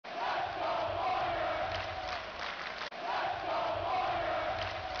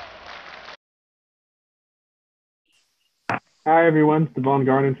Hi, everyone. It's Devon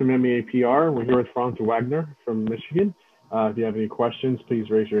Garden from MEA PR. We're here with Franz Wagner from Michigan. If you have any questions, please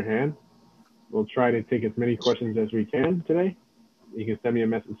raise your hand. We'll try to take as many questions as we can today. You can send me a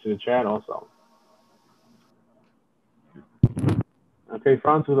message to the chat also. Okay,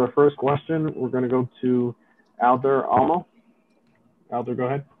 Franz, with our first question, we're going to go to Alder Almo. Alder, go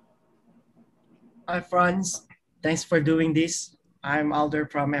ahead. Hi, Franz. Thanks for doing this. I'm Alder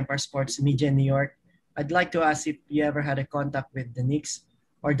from Empire Sports Media in New York. I'd like to ask if you ever had a contact with the Knicks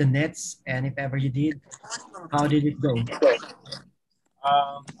or the Nets, and if ever you did, how did it go?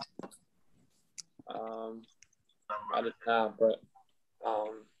 Um, um, I didn't have, but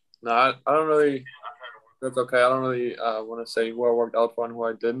no, I don't really. That's okay. I don't really want to say who I worked out for and who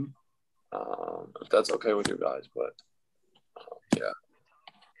I didn't. If that's okay with you guys, but yeah.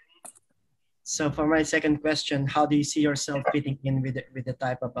 So for my second question, how do you see yourself fitting in with the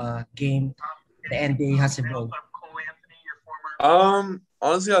type of game the NBA has evolved?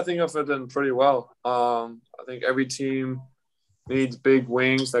 Honestly, I think I fit in pretty well. I think every team needs big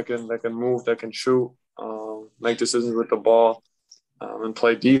wings that can move, that can shoot, make decisions with the ball, and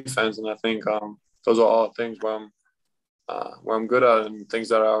play defense. And I think those are all things where I'm good at and things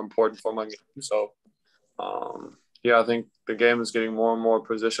that are important for my game. So yeah, I think the game is getting more and more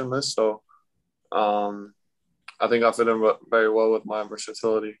positionless. So um, I think I fit in very well with my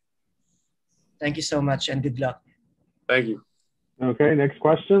versatility. Thank you so much and good luck. Thank you. Okay, next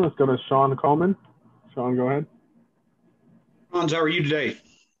question. Let's go to Sean Coleman. Sean, go ahead. Hans, how are you today?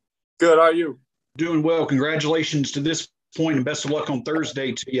 Good. How are you? Doing well. Congratulations to this point and best of luck on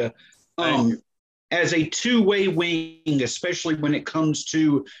Thursday to you. Thank you. As a two-way wing, especially when it comes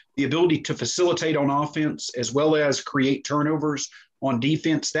to the ability to facilitate on offense as well as create turnovers on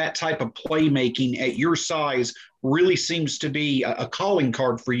defense, that type of playmaking at your size really seems to be a calling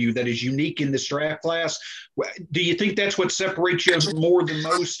card for you that is unique in this draft class. Do you think that's what separates you more than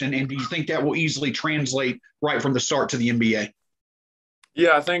most? And do you think that will easily translate right from the start to the NBA?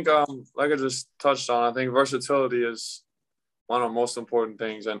 Yeah, I think like I just touched on, I think versatility is one of the most important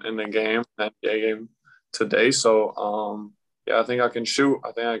things in the game, NBA game today. So yeah, I think I can shoot.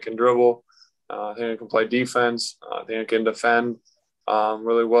 I think I can dribble. I think I can play defense. I think I can defend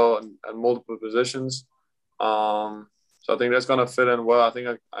really well in multiple positions. So I think that's going to fit in well. I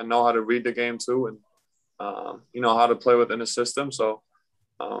think I know how to read the game too, and how to play within the system. So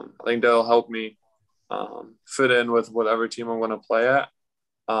I think that'll help me fit in with whatever team I'm going to play at.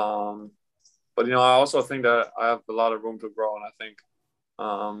 But I also think that I have a lot of room to grow, and I think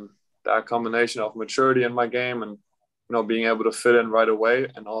that combination of maturity in my game and being able to fit in right away,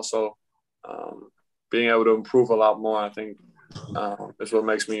 and also being able to improve a lot more, I think is what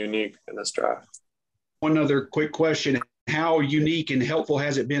makes me unique in this draft. One other quick question. How unique and helpful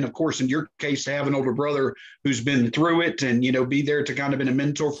has it been, of course, in your case, to have an older brother who's been through it and, be there to kind of been a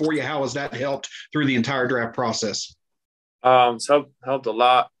mentor for you? How has that helped through the entire draft process? It's helped a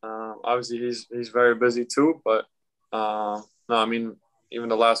lot. Obviously, he's very busy too, but no, I mean, even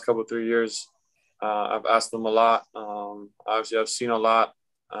the last couple of 3 years, I've asked him a lot. Obviously, I've seen a lot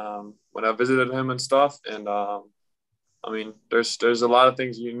when I visited him and stuff, and I mean, there's a lot of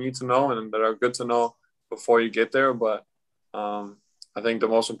things you need to know and that are good to know before you get there. But I think the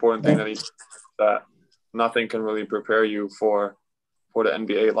most important thing that nothing can really prepare you for the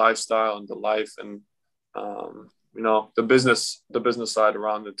NBA lifestyle and the life and the business side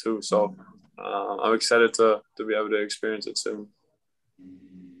around it too. So I'm excited to be able to experience it soon.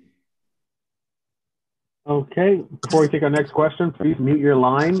 Okay, before we take our next question, please mute your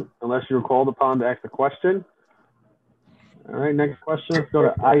line unless you're called upon to ask a question. All right, next question. Let's go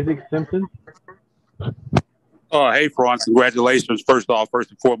to Isaac Simpson. Hey, Franz, congratulations, first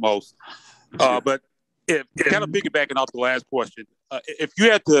and foremost. But if kind of piggybacking off the last question, if you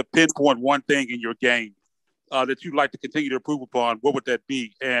had to pinpoint one thing in your game that you'd like to continue to improve upon, what would that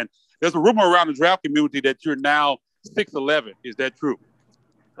be? And there's a rumor around the draft community that you're now 6'11". Is that true?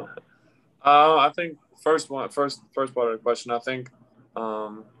 I think first part of the question, I think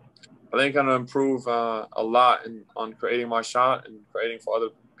I'm going to improve a lot on creating my shot and creating for other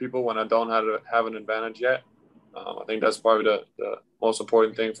people when I don't have an advantage yet. I think that's probably the most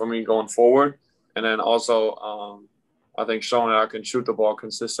important thing for me going forward. And then also, I think showing that I can shoot the ball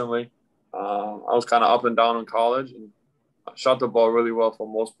consistently. I was kind of up and down in college and I shot the ball really well for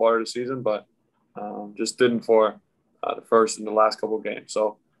most part of the season, but just didn't for the first and the last couple of games.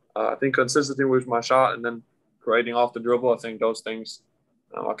 So I think consistency with my shot and then creating off the dribble, I think those things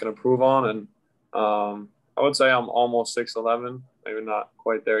I can improve on. And I would say I'm almost 6'11", maybe not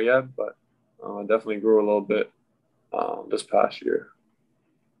quite there yet, but I definitely grew a little bit this past year.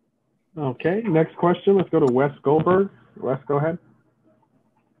 Okay, next question. Let's go to Wes Goldberg Wes, go ahead.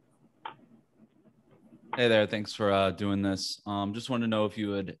 Hey there, thanks for doing this. Just wanted to know if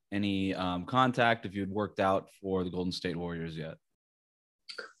you had any contact, if you had worked out for the Golden State Warriors yet.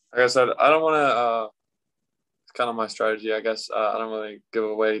 Like I said, I don't want to. It's kind of my strategy, I guess. I don't really give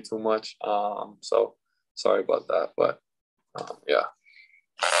away too much. So sorry about that, but yeah.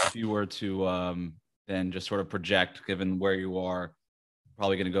 If you were to then just sort of project, given where you are,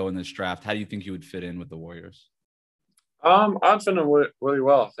 probably going to go in this draft, how do you think you would fit in with the Warriors? I'd fit in really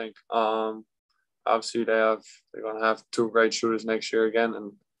well, I think. Obviously, they're going to have two great shooters next year again,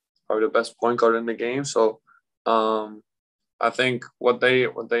 and probably the best point guard in the game. So, I think what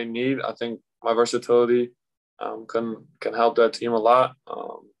they need, I think my versatility can help that team a lot.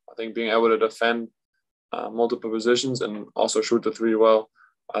 I think being able to defend multiple positions and also shoot the three well,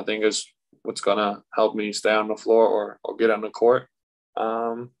 I think is what's going to help me stay on the floor or get on the court.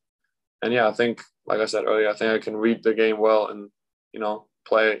 And yeah, I think, like I said earlier, I think I can read the game well and,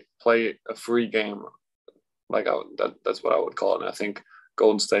 play a free game. That's what I would call it. And I think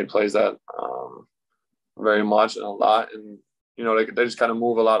Golden State plays that very much and a lot. And, they just kind of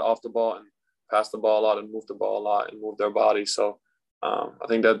move a lot off the ball and pass the ball a lot and move the ball a lot and move their body. So I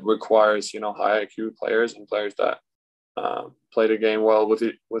think that requires, high IQ players and players that play the game well with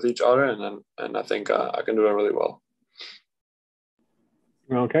each other. And I think I can do that really well.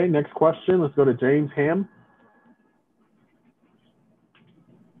 Okay, next question. Let's go to James Ham.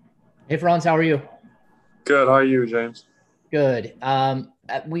 Hey, Franz, how are you? Good. How are you, James? Good.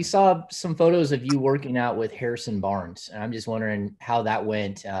 We saw some photos of you working out with Harrison Barnes, and I'm just wondering how that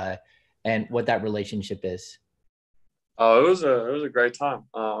went and what that relationship is. It was a great time.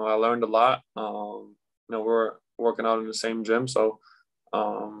 I learned a lot. We're working out in the same gym, so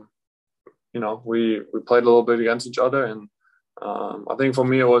we played a little bit against each other, and I think for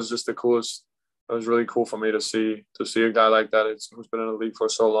me it was just the coolest. It was really cool for me to see a guy like that who's been in the league for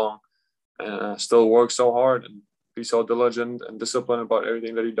so long and still works so hard and be so diligent and disciplined about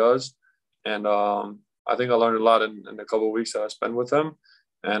everything that he does. And I think I learned a lot in the couple of weeks that I spent with him,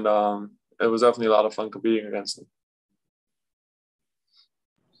 and it was definitely a lot of fun competing against him.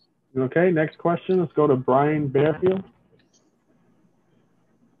 Okay, next question. Let's go to Brian Bearfield.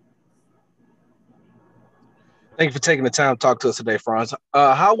 Thank you for taking the time to talk to us today, Franz.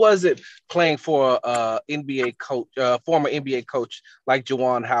 How was it playing for NBA coach, former NBA coach like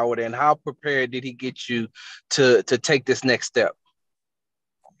Juwan Howard, and how prepared did he get you to take this next step?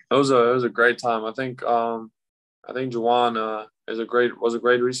 It was a great time. I think Juwan was a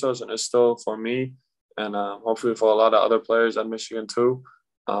great resource and is still for me, and hopefully for a lot of other players at Michigan too.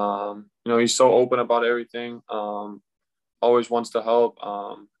 He's so open about everything. Always wants to help.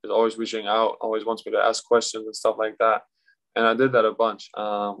 Is always reaching out. Always wants me to ask questions and stuff like that. And I did that a bunch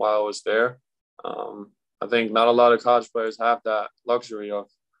while I was there. I think not a lot of college players have that luxury of,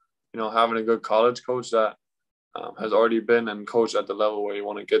 having a good college coach that has already been and coached at the level where you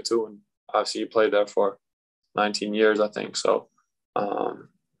want to get to. And obviously, he played there for 19 years, I think. So,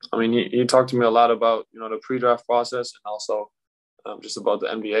 he talked to me a lot about, the pre-draft process and also just about the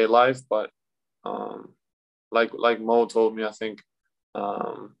NBA life. But like Mo told me, I think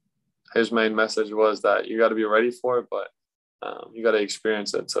his main message was that you got to be ready for it, but you got to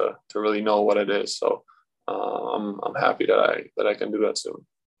experience it to really know what it is. So I'm happy that I can do that soon.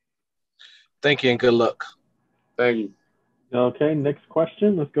 Thank you and good luck. Thank you. Okay, next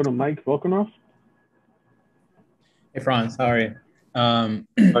question. Let's go to Mike Volkanoff. Hey, Franz, how are you? How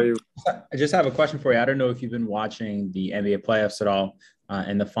are you? I just have a question for you. I don't know if you've been watching the NBA playoffs at all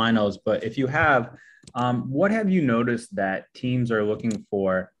in the finals, but if you have, what have you noticed that teams are looking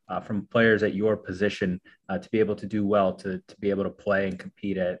for from players at your position to be able to do well, to be able to play and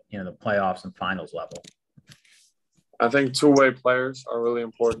compete at the playoffs and finals level? I think two-way players are really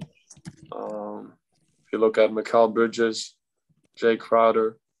important. If you look at Mikal Bridges, Jay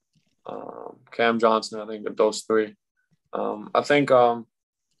Crowder, Cam Johnson, I think that those three. I think to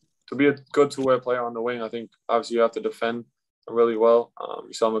be a good two-way player on the wing, I think obviously you have to defend really well.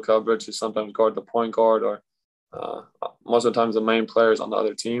 You saw Mikal Bridges sometimes guard the point guard or most of the times the main players on the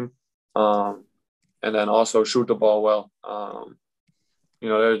other team. And then also shoot the ball well.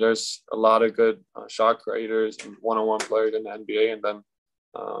 There's a lot of good shot creators and one-on-one players in the NBA, and then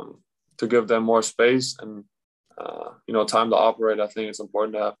to give them more space and time to operate, I think it's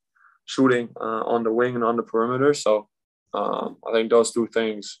important to have shooting on the wing and on the perimeter. So I think those two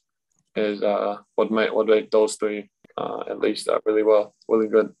things is what made those three at least really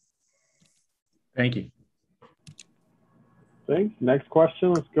good. Thank you. Thanks. Next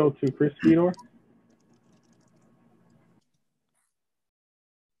question. Let's go to Chris Fedor.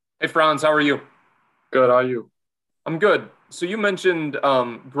 Hey, Franz, how are you? Good. How are you? I'm good. So you mentioned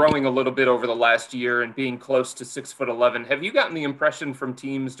growing a little bit over the last year and being close to 6'11". Have you gotten the impression from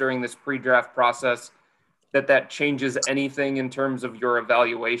teams during this pre-draft process that changes anything in terms of your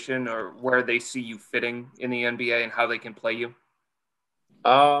evaluation or where they see you fitting in the NBA and how they can play you?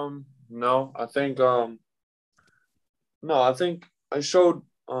 No, I think no, I think I showed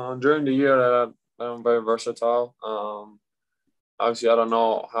during the year that I'm very versatile. Obviously, I don't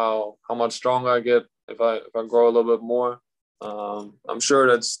know how much stronger I get if I grow a little bit more. I'm sure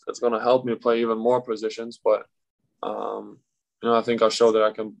that's going to help me play even more positions, but I think I'll show that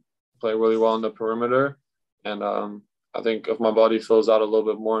I can play really well on the perimeter, and I think if my body fills out a little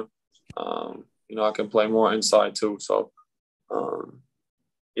bit more, I can play more inside too. So,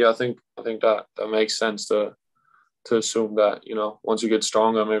 I think that makes sense to assume that once you get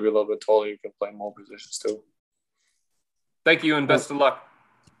stronger, maybe a little bit taller, you can play more positions too. Thank you and best of luck.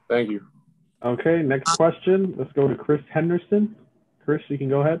 Thank you. Okay, next question. Let's go to Chris Henderson. Chris, you can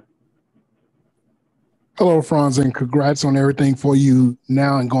go ahead. Hello, Franz, and congrats on everything for you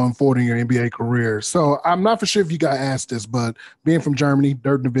now and going forward in your NBA career. So I'm not for sure if you got asked this, but being from Germany,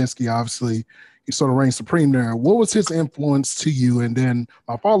 Dirk Nowitzki, obviously, he sort of reigned supreme there. What was his influence to you? And then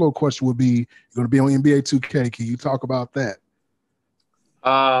my follow-up question would be, you're going to be on NBA 2K. Can you talk about that?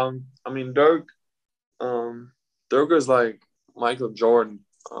 Dirk is like Michael Jordan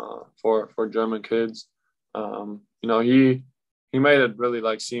for German kids. He made it really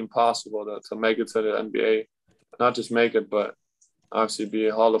like seem possible to make it to the NBA, not just make it, but obviously be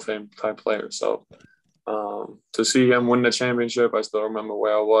a Hall of Fame type player. So to see him win the championship, I still remember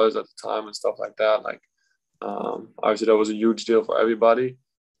where I was at the time and stuff like that. Like obviously that was a huge deal for everybody,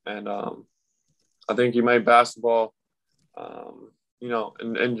 and I think he made basketball,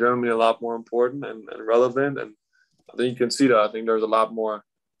 in Germany a lot more important and relevant. And I think you can see that. I think there's a lot more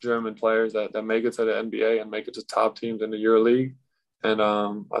German players that make it to the NBA and make it to top teams in the EuroLeague. And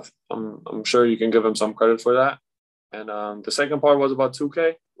I'm sure you can give him some credit for that. And the second part was about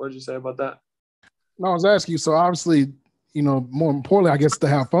 2K. What did you say about that? No, I was asking you, so obviously, more importantly, I guess to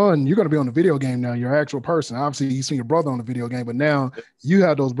have fun, you're going to be on the video game now. You're an actual person. Obviously, you've seen your brother on the video game, but now you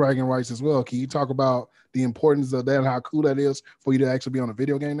have those bragging rights as well. Can you talk about the importance of that and how cool that is for you to actually be on a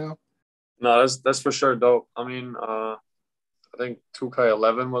video game now? No, that's for sure dope. I mean, I think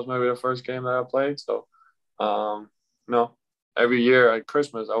 2K11 was maybe the first game that I played. So, every year at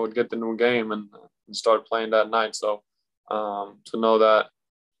Christmas, I would get the new game and start playing that night. So to know that,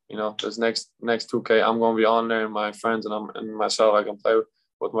 this next 2K, I'm going to be on there, and my friends and myself, I can play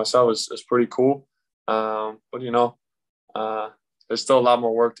with myself is pretty cool. But, there's still a lot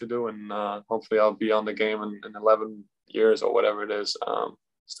more work to do, and hopefully I'll be on the game in 11 years or whatever it is,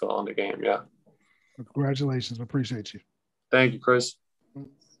 still on the game, yeah. Congratulations. I appreciate you. Thank you, Chris.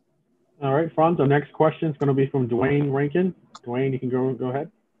 All right, Franz, our next question is going to be from Dwayne Rankin. Dwayne, you can go ahead.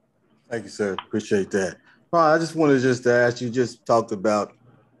 Thank you, sir. Appreciate that. I just wanted to ask you, just talked about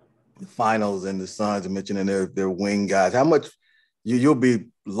the finals and the Suns and mentioning their wing guys. How much you'll be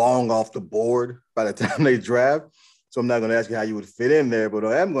long off the board by the time they draft? So I'm not going to ask you how you would fit in there, but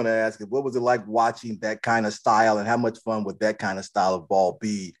I am going to ask you, what was it like watching that kind of style, and how much fun would that kind of style of ball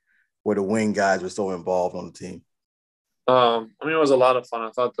be where the wing guys were so involved on the team? It was a lot of fun.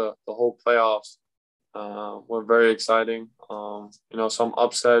 I thought the whole playoffs were very exciting. Some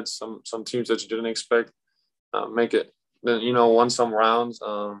upsets, some teams that you didn't expect make it. Then won some rounds.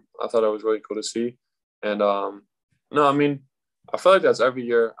 I thought it was really cool to see. And I feel like that's every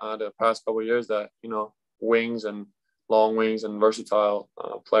year the past couple of years that wings and long wings and versatile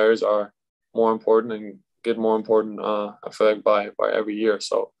players are more important and get more important. I feel like by every year.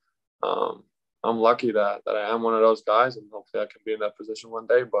 So I'm lucky that I am one of those guys, and hopefully I can be in that position one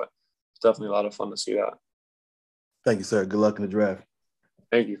day. But it's definitely a lot of fun to see that. Thank you, sir. Good luck in the draft.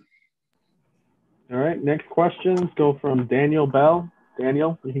 Thank you. All right, next questions go from Daniel Bell.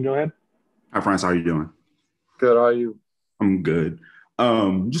 Daniel, you can go ahead. Hi, Franz. How are you doing? Good. How are you? I'm good.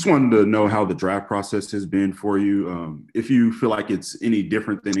 Just wanted to know how the draft process has been for you. If you feel like it's any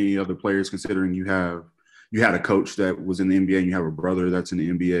different than any other players, considering you had a coach that was in the NBA and you have a brother that's in the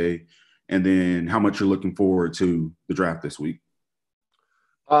NBA, and then how much you're looking forward to the draft this week.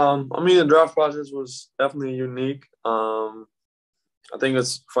 The draft process was definitely unique. I think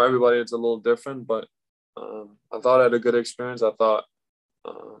it's for everybody, it's a little different, but I thought I had a good experience. I thought,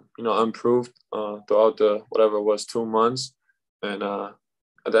 I improved throughout the whatever it was 2 months. And at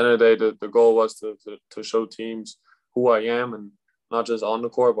the end of the day, the goal was to show teams who I am, and not just on the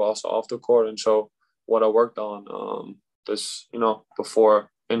court, but also off the court, and show what I worked on before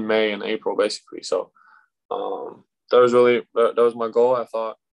in May and April, basically. So that was my goal. I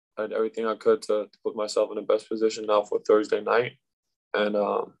thought I did everything I could to put myself in the best position now for Thursday night. And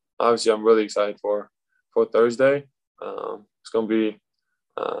obviously, I'm really excited for Thursday. It's going to be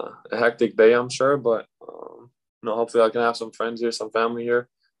a hectic day, I'm sure, but hopefully I can have some friends here, some family here,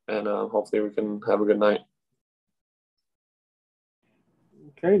 and hopefully we can have a good night.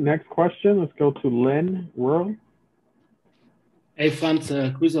 Okay, next question. Let's go to Len World. Hey, Franz,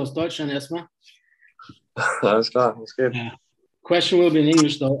 Grüße aus Deutschland erstmal. Alles klar, that's good. Question will be in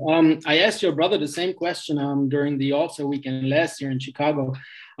English, though. I asked your brother the same question during the All-Star weekend last year in Chicago.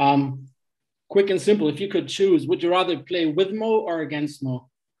 Quick and simple, if you could choose, would you rather play with Mo or against Mo?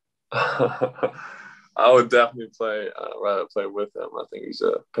 I would definitely rather play with him. I think he's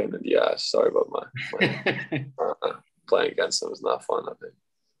a pain in the ass. Sorry about my playing against him is not fun, I think.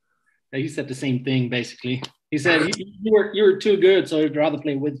 He said the same thing, basically. He said you were too good, so he'd rather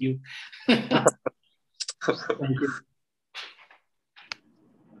play with you. Thank you.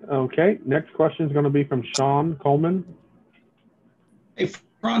 Okay, next question is going to be from Sean Coleman. Hey,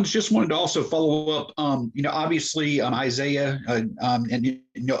 Franz, just wanted to also follow up. Obviously, Isaiah and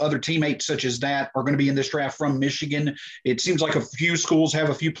other teammates such as that are going to be in this draft from Michigan. It seems like a few schools have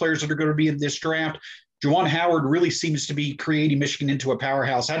a few players that are going to be in this draft. Juwan Howard really seems to be creating Michigan into a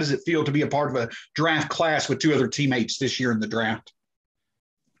powerhouse. How does it feel to be a part of a draft class with two other teammates this year in the draft?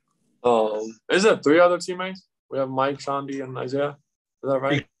 Is it three other teammates? We have Mike, Shandy, and Isaiah. Is that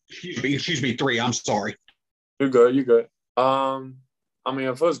right? Excuse me, three. I'm sorry. You're good. It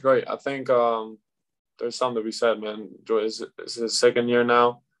feels great. I think there's something to be said, man. It's his second year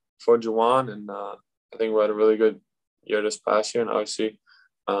now for Juwan, and I think we had a really good year this past year, and obviously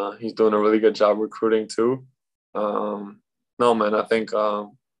he's doing a really good job recruiting too. No, man, I think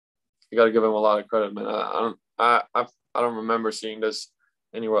you got to give him a lot of credit, man. I don't remember seeing this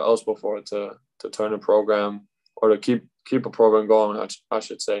anywhere else before to turn a program or to keep a program going, I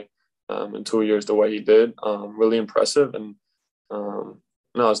should say, in 2 years the way he did. Really impressive, and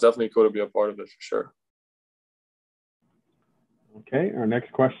it's definitely cool to be a part of it for sure. Okay, our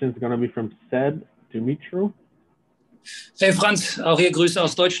next question is going to be from Sed Dumitru. Hey, Franz, auch hier Grüße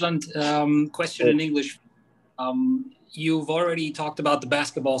aus Deutschland. Question in English. You've already talked about the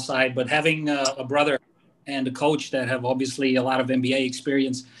basketball side, but having a brother and a coach that have obviously a lot of NBA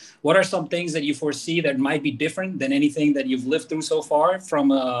experience, what are some things that you foresee that might be different than anything that you've lived through so far from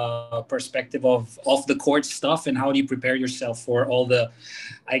a perspective of off-the-court stuff, and how do you prepare yourself for all the,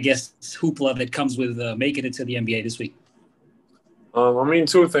 I guess, hoopla that comes with making it to the NBA this week?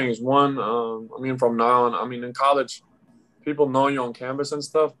 Two things. One, from now on, in college, people know you on campus and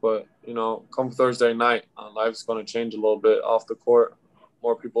stuff, but, come Thursday night, life's going to change a little bit off the court.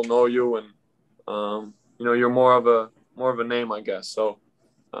 More people know you, and, you're more of a name, I guess. So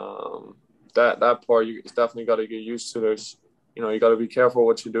that part you definitely got to get used to. There's, you got to be careful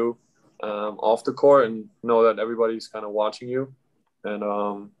what you do off the court and know that everybody's kind of watching you.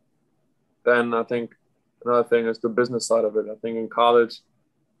 And then I think another thing is the business side of it. I think in college,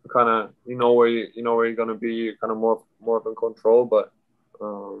 kind of where you're going to be. You're kind of more in control. But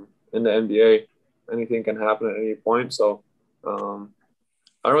in the NBA, anything can happen at any point. So I don't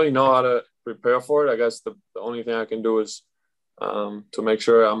really know how to prepare for it. I guess the only thing I can do is to make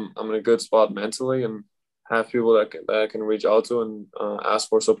sure I'm in a good spot mentally and have people that I can reach out to and ask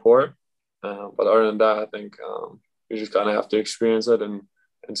for support. But other than that, I think you just kind of have to experience it and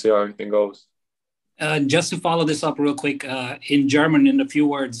see how everything goes. Just to follow this up real quick, in German, in a few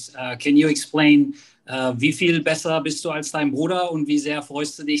words, can you explain, wie viel besser bist du als dein Bruder und wie sehr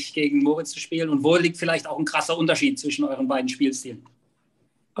freust du dich, gegen Moritz zu spielen? Und wo liegt vielleicht auch ein krasser Unterschied zwischen euren beiden Spielstilen?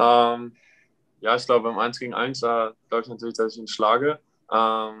 Ja, ich glaube, im 1 gegen 1 glaube ich natürlich, dass ich ihn schlage.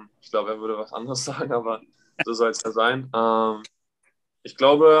 Ich glaube, er würde was anderes sagen, aber so soll es ja sein. Ich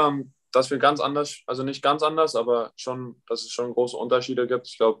glaube, dass wir ganz anders, also nicht ganz anders, aber schon, dass es schon große Unterschiede gibt.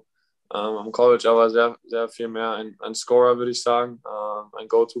 Ich glaube, am College war sehr, sehr viel mehr ein Scorer, würde ich sagen, ein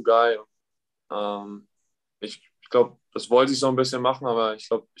Go-To-Guy. Ich glaube, das wollte ich so ein bisschen machen, aber ich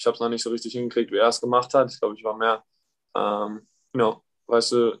glaube, ich habe es noch nicht so richtig hingekriegt, wie er es gemacht hat. Ich glaube, ich war mehr,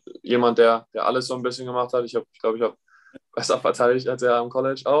 weißt du, jemand, der alles so ein bisschen gemacht hat. Ich glaube, ich habe besser verteidigt als er am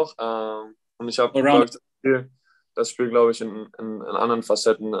College auch. Und ich habe, glaube ich, das Spiel, glaube ich, in anderen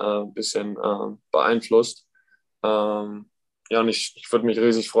Facetten ein bisschen beeinflusst. Ja, und ich würde mich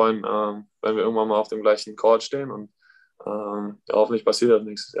riesig freuen, wenn wir irgendwann mal auf dem gleichen Court stehen, und hoffentlich passiert das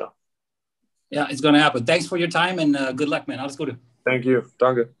nächstes Jahr. Yeah, it's going to happen. Thanks for your time and good luck, man. Alles Gute. Thank you.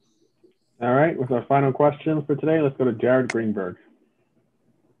 Danke. All right, with our final question for today, let's go to Jared Greenberg.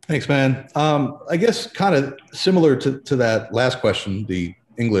 Thanks, man. I guess kind of similar to that last question, the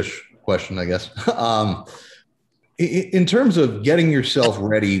English question, I guess. In terms of getting yourself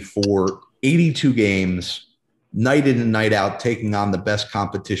ready for 82 games, night in and night out, taking on the best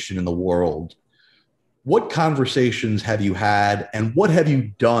competition in the world, what conversations have you had and what have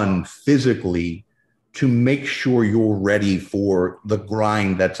you done physically to make sure you're ready for the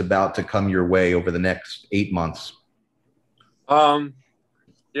grind that's about to come your way over the next 8 months?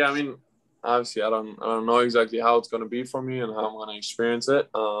 Yeah, I mean, obviously, I don't know exactly how it's going to be for me and how I'm going to experience it.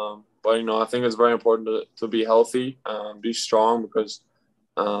 But, you know, I think it's very important to be healthy, be strong because,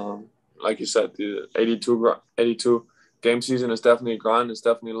 like you said, the 82 game season is definitely a grind. It's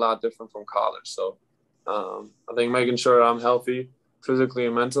definitely a lot different from college. So I think making sure that I'm healthy physically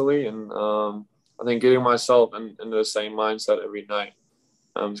and mentally, and I think getting myself into the same mindset every night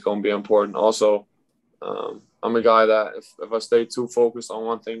is going to be important. Also, I'm a guy that if I stay too focused on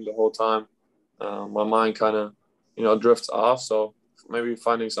one thing the whole time, my mind kind of, you know, drifts off. So maybe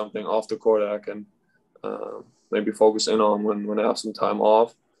finding something off the court that I can maybe focus in on when I have some time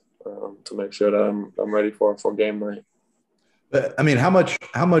off to make sure that I'm ready for game night. I mean, how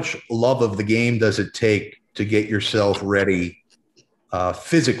much love of the game does it take to get yourself ready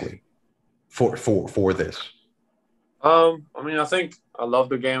physically for this? I mean, I think I love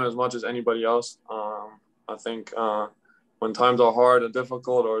the game as much as anybody else. I think when times are hard and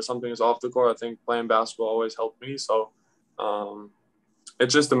difficult or something is off the court, I think playing basketball always helped me. So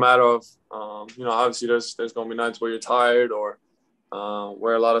it's just a matter of, you know, obviously there's going to be nights where you're tired or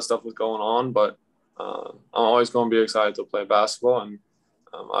where a lot of stuff is going on, but I'm always going to be excited to play basketball. And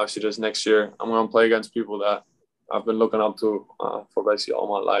obviously this next year, I'm going to play against people that I've been looking up to for basically all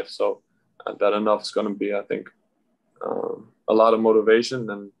my life. So that enough is going to be, I think, a lot of motivation,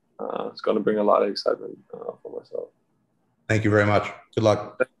 and it's going to bring a lot of excitement for myself. Thank you very much. Good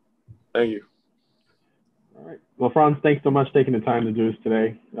luck. Thank you. All right. Well, Franz, thanks so much for taking the time to do this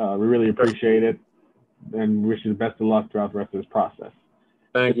today. We really appreciate it, and wish you the best of luck throughout the rest of this process.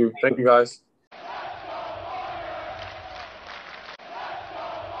 Thank you. Thank you, guys.